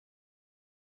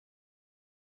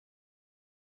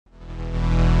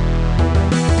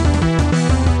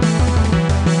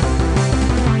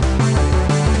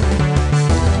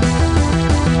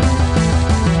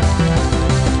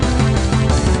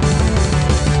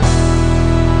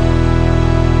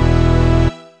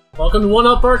Welcome to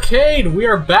 1UP Arcade! We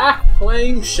are back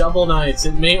playing Shovel Knights.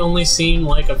 It may only seem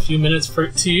like a few minutes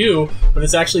to you, but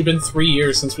it's actually been 3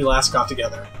 years since we last got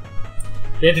together.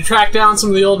 We had to track down some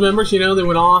of the old members, you know, they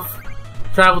went off,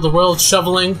 traveled the world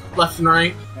shoveling left and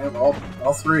right. And all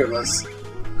three of us.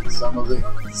 Some of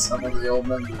the old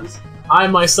members. I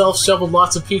myself shoveled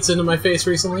lots of pizza into my face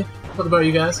recently. What about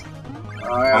you guys?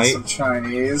 I had some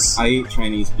Chinese. I eat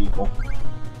Chinese people.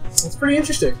 It's pretty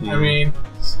interesting. Yeah. I mean,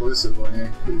 Exclusively.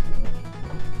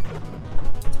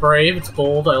 it's brave, it's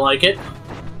bold, I like it.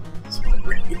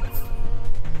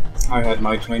 I had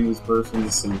my Chinese person,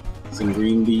 some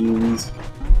green beans.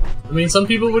 I mean, some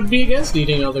people would be against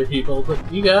eating other people, but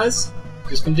you guys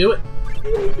just can do it.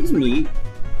 It's meat.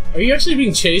 Are you actually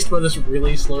being chased by this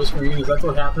really slow screen? Is that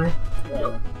what's happening?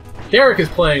 Yeah. Derek is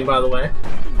playing, by the way.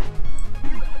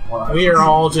 We are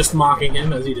all just mocking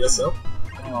him as he does so.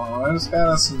 Oh, I just got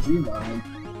us some G money.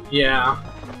 Yeah.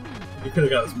 You could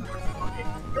have got us more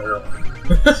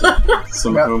money.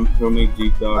 Some homemade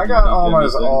Jeep dog. I got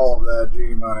almost all of that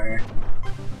G money.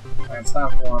 And it's time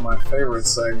for one of my favorite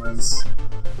segments.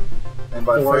 And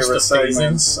by Forced favorite of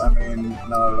segments, I mean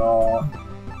not at all.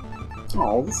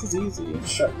 Oh, this is easy.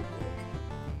 Shut your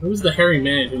Who's the hairy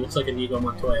man who looks like Inigo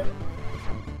Montoya?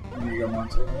 Inigo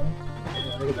Montoya.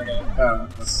 Yeah, look at that guy. Oh,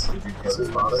 that's his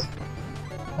father.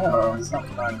 Oh, he's not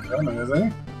fine filming, is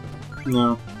he?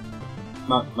 No.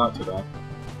 Not today.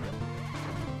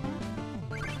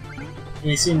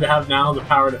 We seem to have now the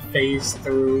power to phase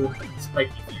through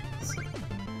spiky things.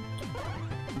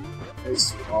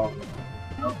 He's wrong.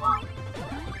 Oh wow.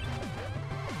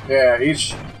 Yeah,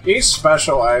 each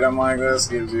special item like this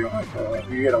gives you like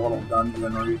you get a little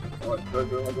dungeon where you can collect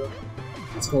treasure like that.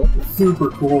 That's cool. It's super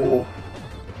cool.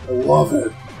 I love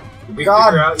it. We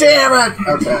God damn it!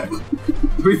 Okay.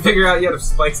 Did we figure out yet if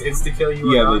spikes insta kill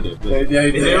you or Yeah, not? they did.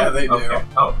 They do. Yeah, they do. Okay.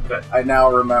 Oh, good. I now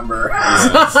remember.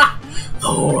 The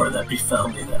horror that befell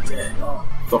me that day.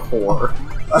 The whore.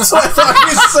 That's what I thought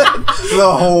you said. The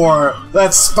whore.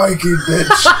 That spiky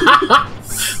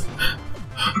bitch.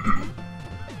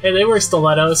 Hey, they wear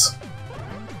stilettos.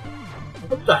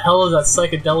 What the hell is that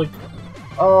psychedelic?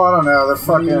 Oh, I don't know. They're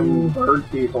fucking bird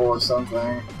people or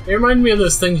something. They remind me of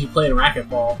those things you play in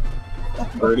racquetball.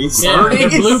 Birdies? Yeah, they're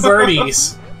blue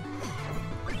birdies.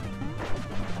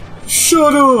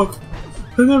 Shut up!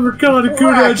 I never got a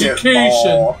good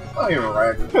education. Not even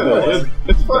racquetball.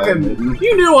 It's Fucking- badminton.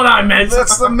 You knew what I meant.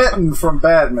 That's the mitten from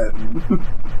badminton.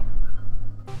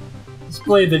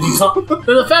 Displayed that you talk.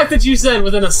 The fact that you said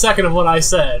within a second of what I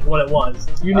said, what it was,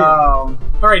 you knew. All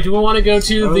right, do we want to go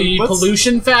to the let's-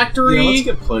 pollution factory? Yeah, let's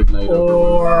get Plague Knight over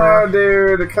Or- Oh,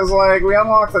 dude, because like we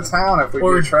unlock the town if we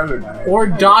do treasure night. Or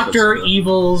Yeah, Dr. that's good.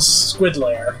 Evil's Squid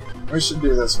Lair. We should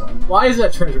do this one. Why is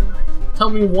that treasure night? Tell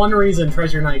me one reason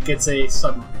treasure night gets a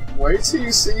submarine. Wait till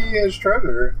you see his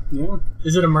treasure. Yeah.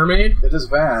 Is it a mermaid? It is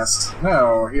vast.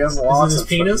 No, he has lots his of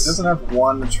treasure. He penis? doesn't have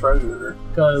one treasure.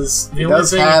 Because the He only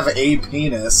does thing have a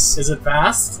penis. is it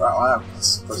vast? Well,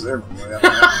 presumably.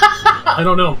 I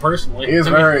don't know him personally. He is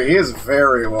I mean, he is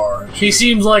very large. He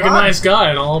seems like a God. nice guy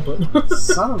and all, but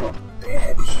Son of a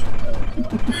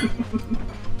bitch.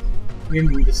 I'm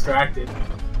getting me distracted.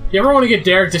 You ever want to get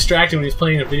Derek distracted when he's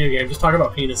playing a video game? Just talk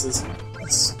about penises.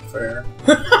 That's fair.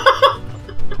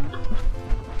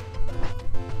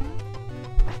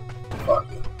 Fuck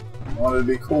it. I wanted to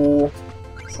be cool.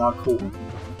 It's not cool.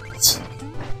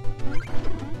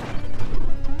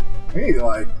 We need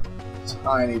like a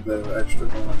tiny bit of extra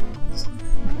volume.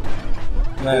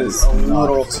 That It's is a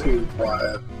little too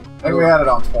quiet. I think we had it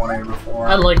on 20 before.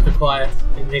 I like the quiet.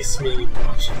 It makes me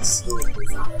watch it sleep.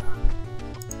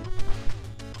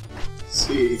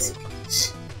 See.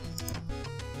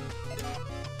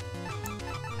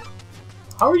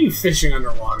 How are you fishing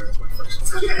underwater? Is my first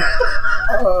question.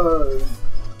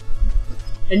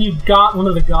 And you got one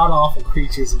of the god awful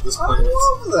creatures of this I planet.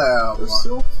 love them. They're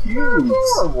so They're cute.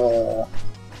 adorable.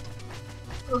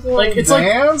 Like it's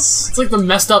Dance? it's like the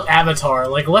messed up Avatar.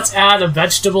 Like let's add a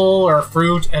vegetable or a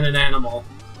fruit and an animal.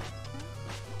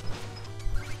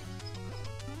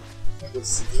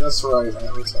 It's just right,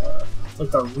 Avatar. It's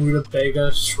like the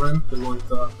rutabaga shrimp and like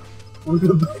the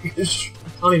Rutabaga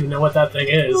I don't even know what that thing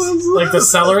is. Like the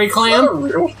celery Is that a clam?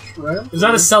 real shrimp? Is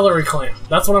that a celery clam?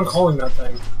 That's what I'm calling that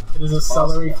thing. It is a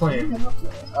celery clam.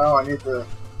 Oh, I need the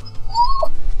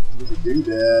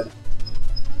doodad.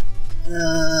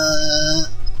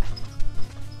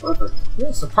 Perfect.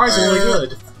 Yeah, surprisingly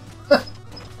good.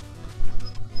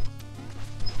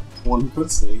 One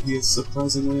could say he is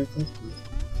surprisingly effective.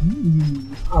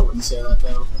 I wouldn't say that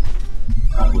though.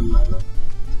 I wouldn't either.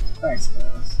 Thanks,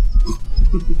 guys.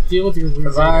 Deal with your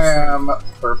Because rutabaga I shrimp. am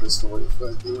purposefully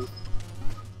effective.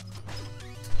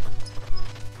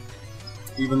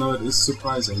 even though it is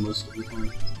surprising most of the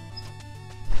time.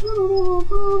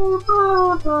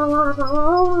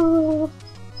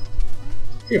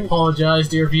 We apologize,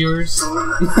 dear viewers.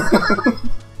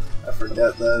 I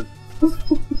forget that.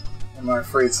 In my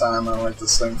free time, I like to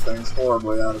sing things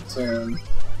horribly out of tune.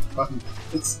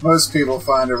 Most people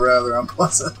find it rather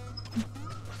unpleasant.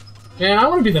 Man, I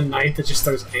want to be the knight that just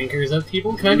throws anchors at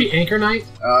people. Can I be Anchor Knight?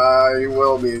 You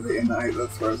will be the knight that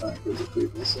throws anchors at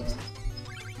people soon.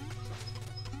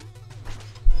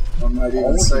 I might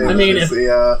even say I mean,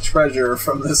 the treasure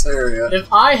from this area.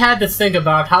 If I had to think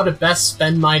about how to best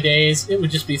spend my days, it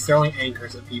would just be throwing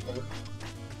anchors at people.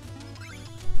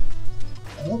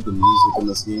 I love the music in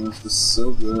this game, it's just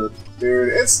so good. Dude,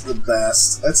 it's the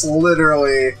best. It's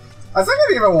literally... I think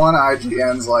it even won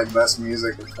IGN's like best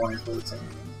music of 2014.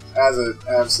 As it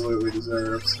absolutely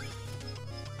deserves.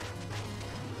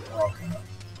 Okay.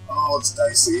 Oh, it's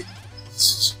dicey.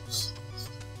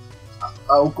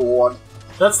 Oh god.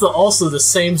 That's also the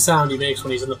same sound he makes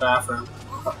when he's in the bathroom.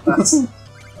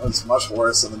 That's much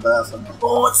worse in the bathroom.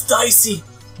 Oh, it's dicey!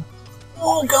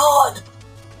 Oh god!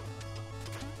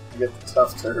 You get the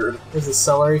tough turd. There's a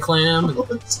celery clam. And...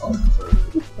 Tough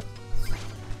turd.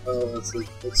 Oh,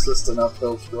 it's just an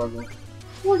uphill struggle.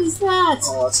 What is that?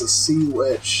 Oh, it's a sea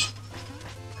witch.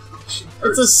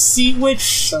 It's a sea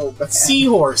witch So bad.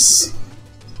 seahorse.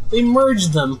 They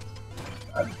merged them.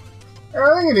 I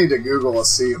think you need to Google a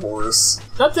seahorse.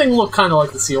 That thing looked kind of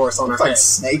like the seahorse on her It's like head.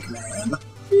 Snake Man.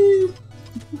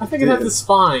 I think it had the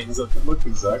spines. It looked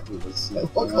exactly like Snake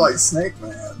It looked Man. like Snake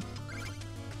Man.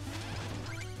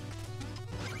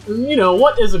 You know,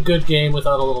 what is a good game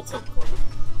without a little tentacle?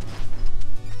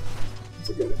 It's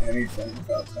a good anything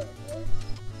without tentacle.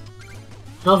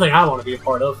 Nothing I want to be a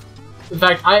part of. In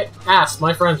fact, I asked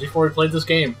my friends before we played this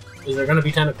game, is there going to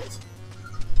be tentacles?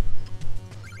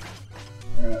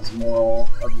 That's moral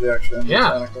objection.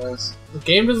 Yeah. To tentacles. The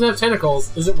game doesn't have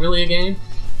tentacles. Is it really a game?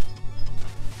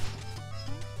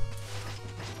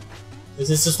 Is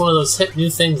this just one of those hip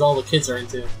new things all the kids are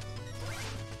into?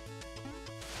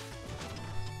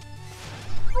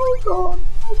 Oh god.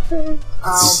 Okay.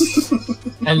 Ow.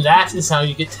 And that is how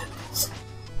you get tentacles.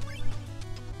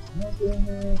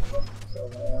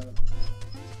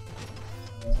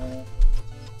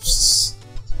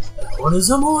 That one is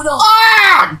immortal!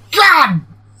 Ah! God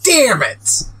damn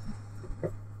it!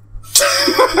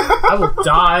 I will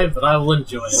die, but I will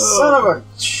enjoy it. Son of a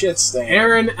shit stain.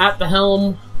 Aaron at the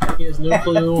helm. He has no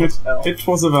clue. It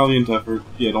was a valiant effort.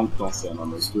 Yeah, don't stand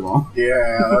on this too long.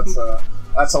 Yeah,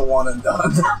 that's a one and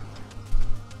done.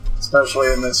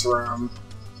 Especially in this room.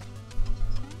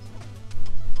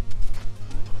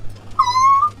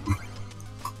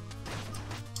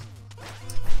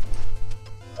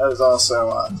 That is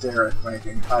also Derek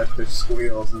making high-pitched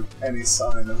squeals of any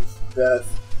sign of death.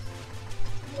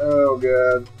 Oh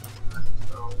god.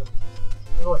 How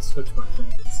do I switch my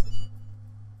things?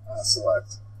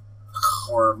 Select.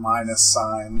 Or minus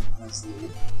sign as the...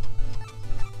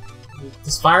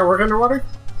 Does fire work underwater?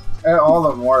 All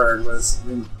of them work, but it's,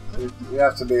 you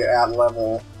have to be at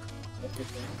level.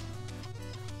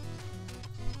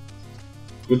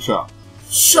 Good shot.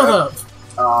 Shut up!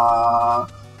 Oh.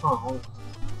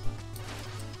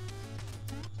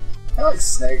 I like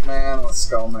Snake Man with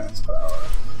Skull Man's power.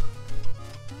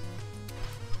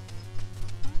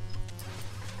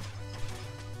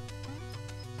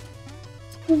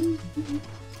 There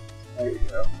you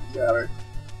go. Got it.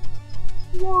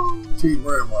 Team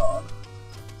Ramrod.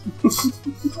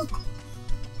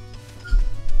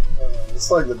 It's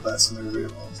like the best movie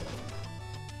of all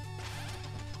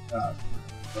time.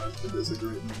 But it is a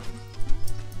great movie.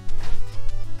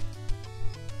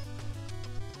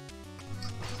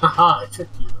 Haha, I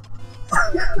tricked you.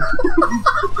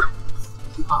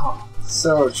 Haha.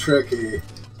 So tricky.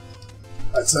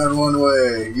 I turn one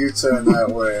way, you turn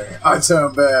that way. I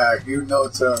turn back, you no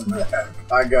turn back.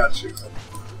 I got you.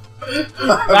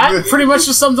 That pretty much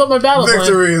just sums up my battle plan.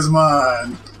 Victory is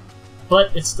mine.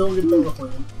 But it's still a good battle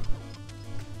plan.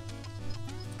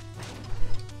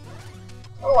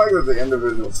 I like that the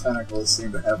individual tentacles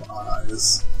seem to have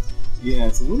eyes. Yeah,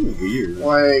 it's a little weird.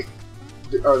 Like,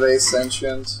 are they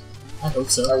sentient? I hope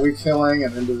so. Are we killing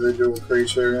an individual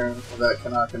creature that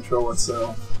cannot control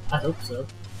itself? I hope so.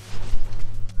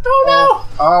 Oh no!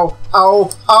 Oh,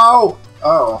 oh, oh,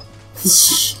 oh.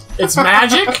 It's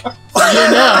magic? You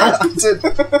know.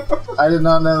 I did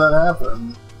not know that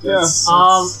happened. Yeah. It's-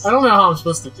 I don't know how I'm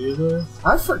supposed to do this.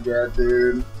 I forget,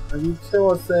 dude. When you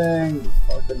kill a thing, you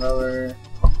fuck another.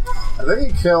 I think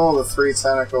you kill the 3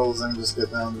 tentacles and just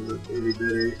get down to the itty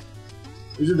bitty.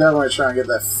 You should definitely try and get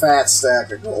that fat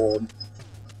stack of gold.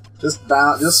 Just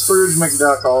Scrooge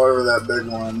McDuck all over that big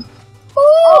one.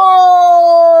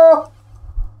 Oh!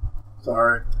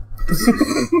 Sorry.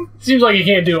 Seems like you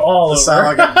can't do all Just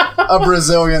over. sound like a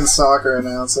Brazilian soccer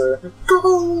announcer.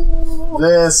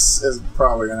 This is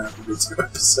probably gonna have to be 2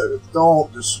 episodes.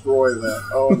 Don't destroy that.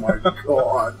 Oh my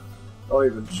god. Don't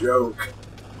even joke.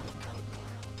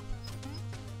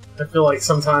 I feel like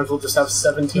sometimes we'll just have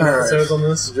 17 episodes on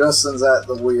this. Justin's at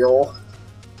the wheel.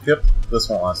 Yep, this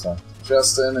won't last long.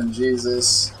 Justin and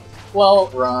Jesus Well,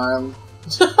 rhyme.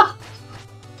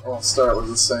 I'll start with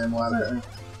the same letter.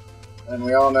 And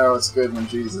we all know it's good when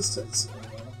Jesus takes it.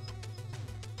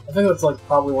 I think that's like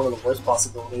probably one of the worst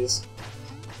possibilities.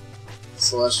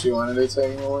 Celestial entity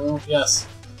taking the wheel? Yes.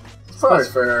 It's probably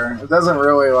fair. It doesn't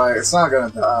really, like, it's not gonna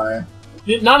die.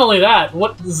 Not only that,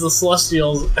 what is the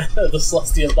celestial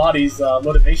body's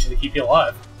motivation to keep you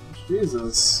alive?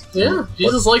 Jesus. Yeah,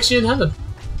 Jesus likes you in heaven.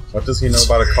 What does he know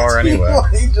about a car anyway?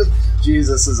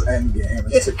 Jesus'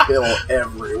 endgame is to kill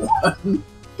everyone.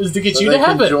 Is to get so you they to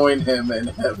can heaven. join him in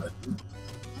heaven.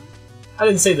 I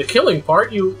didn't say the killing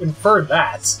part. You inferred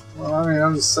that. Well, I mean,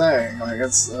 I'm just saying, like,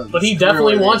 it's. But he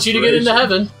definitely wants you to get into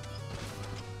heaven.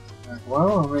 Like,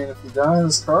 well, I mean, if you die in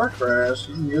this car crash,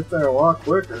 you can get there a lot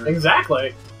quicker. Exactly.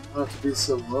 You don't have to be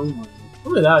so lonely.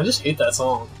 Look at that. I just hate that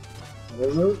song. What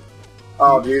is it?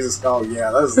 Oh, Jesus. Oh, yeah,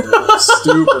 that's the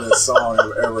stupidest song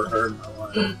I've ever heard in my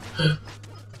life.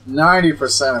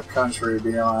 90% of country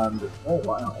beyond. Oh,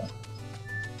 wow.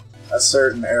 A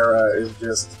certain era is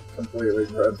just completely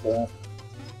dreadful.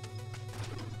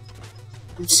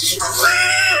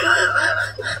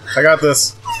 I got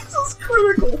this. This is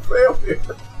critical failure.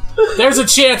 There's a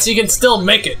chance you can still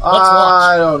make it. Let's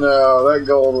watch. I don't know. That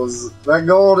gold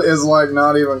is like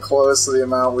not even close to the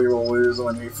amount we will lose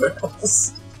when he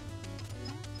fails.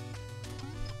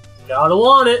 Gotta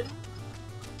want it.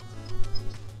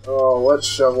 Oh, let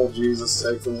Shovel Jesus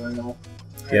take the wheel.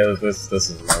 Yeah, this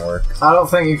isn't gonna work. I don't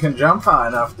think you can jump high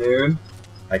enough, dude.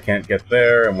 I can't get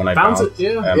there, and when I Bounce bounce, it,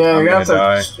 yeah. I'm You're gonna gonna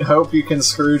die. have to hope you can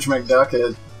Scrooge McDuck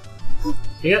it.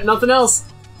 You got nothing else.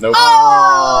 Nope.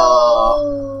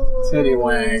 Oh! Titty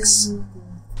wanks.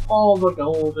 All the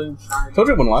golden shine. Told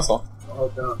you it wouldn't last long. Oh,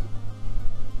 God.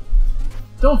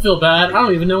 Don't feel bad. I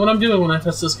don't even know what I'm doing when I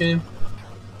touch this game.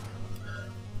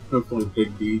 Hopefully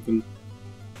Big D can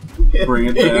bring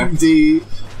it back. Big D. Is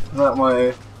that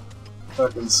my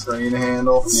fucking screen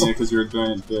handle? Yeah, because you're a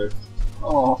giant dick.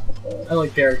 Oh. I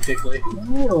like Derek Dickley.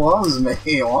 He loves me.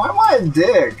 Why am I a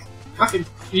dick?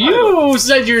 You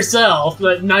said yourself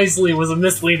that Nicely was a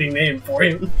misleading name for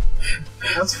him.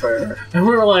 That's fair. And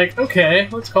we were like, okay,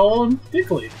 let's call him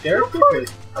Dickley. Derek Dickley.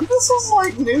 This is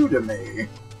like new to me.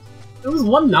 It was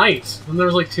one night, and there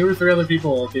was like 2 or 3 other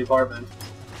people at the apartment.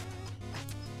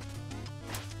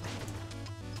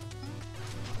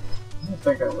 I don't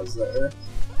think I was there.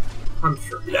 I'm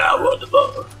sure. Yeah, what the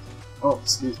fuck? Oh,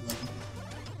 excuse me.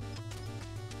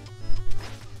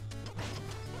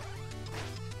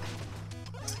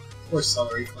 Or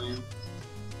Celery Clan.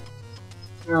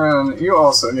 And you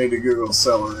also need to Google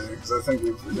celery, because I think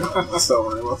you forgot what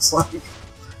celery looks like.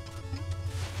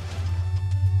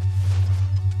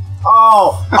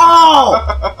 Oh!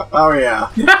 Oh! Oh, yeah.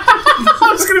 I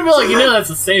was gonna be like, you know that's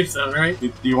a safe zone, right?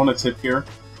 Do you want a tip here?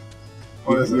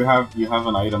 What is you have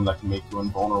an item that can make you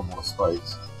invulnerable to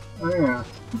spikes. Oh, yeah.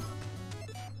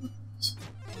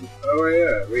 Oh,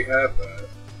 yeah, we have that.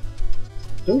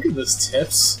 Don't give us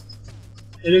tips.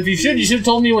 And if you should have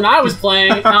told me when I was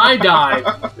playing and I died.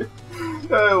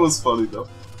 Yeah, it was funny though.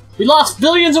 We lost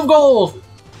billions of gold!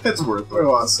 It's worth We it.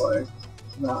 lost, like,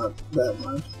 not that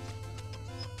much.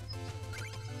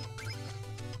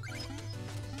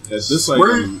 This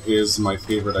item is my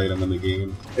favorite item in the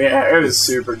game. Yeah, it is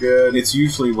super good. It's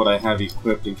usually what I have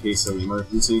equipped in case of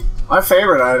emergency. My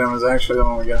favorite item is actually the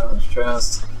one we got on his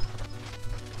chest.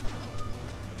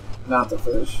 Not the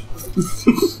fish.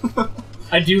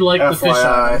 I do like the fish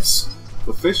FYI. items.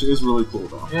 The fish is really cool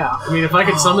though. Yeah, I mean, if I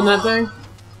could summon that thing,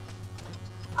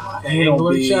 Anal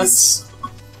angler beads. chests.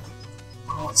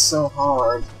 Oh, it's so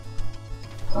hard.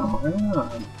 Oh,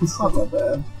 yeah. It's not that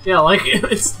bad. Yeah, like,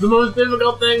 it's the most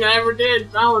difficult thing I ever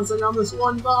did, balancing on this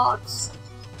one box.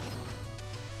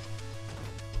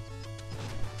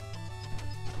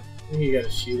 I think you gotta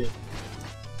shoot it.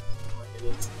 Like it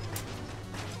is.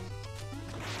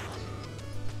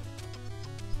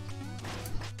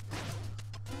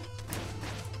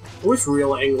 I wish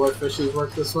real anglerfishes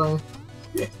work this way.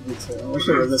 Yeah, me too. I wish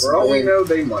they were this For all we big. know,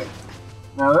 they might.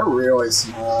 No, they're really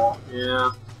small.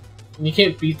 Yeah. And you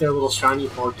can't beat their little shiny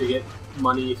fork to get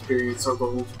money, experience, or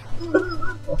gold.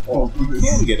 Oh, You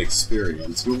can get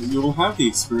experience. You will have the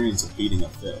experience of beating a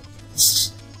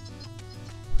fish.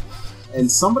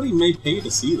 And somebody may pay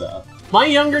to see that. My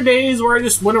younger days where I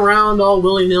just went around all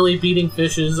willy-nilly beating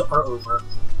fishes are over.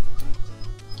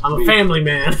 I'm a family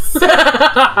man.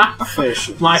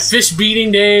 Fish. My fish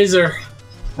beating days are...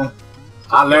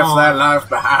 I left that life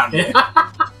behind me.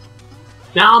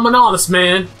 Now I'm an honest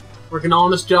man. Work an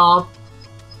honest job.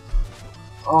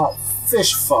 Oh,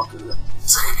 fish fucker.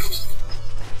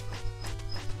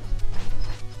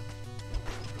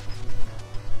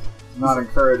 Not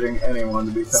encouraging anyone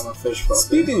to become a fish fucker.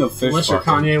 Speaking of fish Unless you're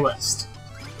fucking, Kanye West.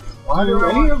 Why do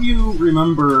any of you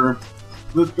remember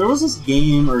that there was this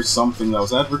game or something that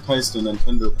was advertised in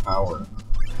Nintendo Power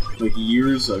like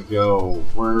years ago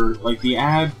where like the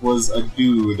ad was a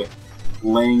dude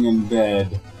laying in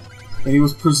bed and he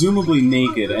was presumably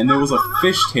naked and there was a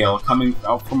fishtail coming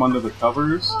out from under the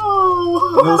covers.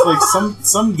 Oh. And it was like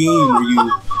some game where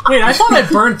you Wait, I thought I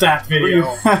burnt that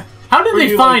video. How did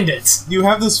they find it? You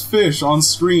have this fish on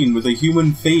screen with a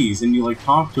human face and you like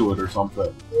talk to it or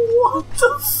something. What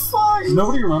the fuck?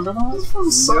 Nobody remember that?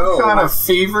 From some kind of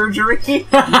fever dream?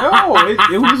 No,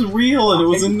 it was real and it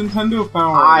was in Nintendo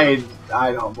Power. I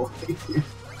don't believe you.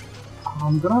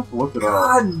 I'm gonna have to look it up.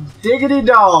 God diggity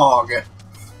dog! It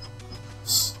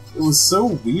was so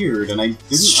weird and I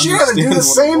didn't Shit, I understand do the what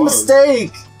same it was.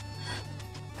 mistake!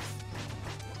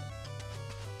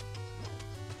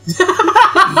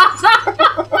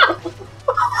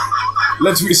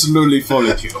 Let me slowly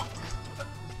follow you.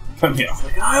 Come here.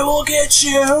 Like, I will get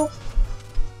you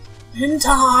in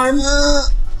time.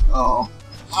 Oh.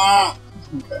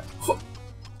 Okay.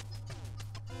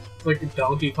 Like a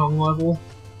Donkey Kong level.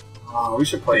 Oh, we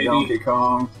should play Baby. Donkey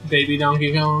Kong. Baby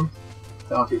Donkey Kong.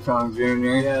 Donkey Kong Jr.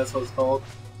 Yeah, that's what it's called.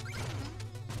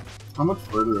 How much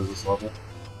further is this level?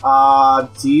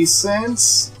 Decent.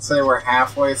 Say we're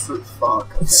halfway through.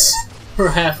 Fuck. Okay. We're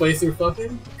halfway through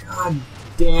fucking. God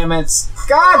damn it.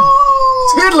 God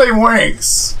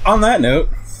tiddlywinks! On that note,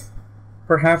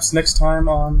 perhaps next time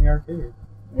on the arcade.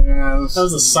 Yeah, That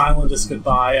was the silentest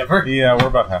goodbye ever. Yeah, we're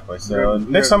about halfway. So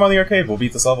next time on the arcade, we'll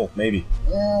beat this level. Maybe.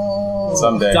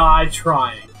 Someday. Die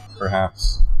trying.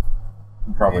 Perhaps.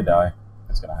 We'll probably die.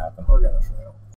 It's gonna happen. We're gonna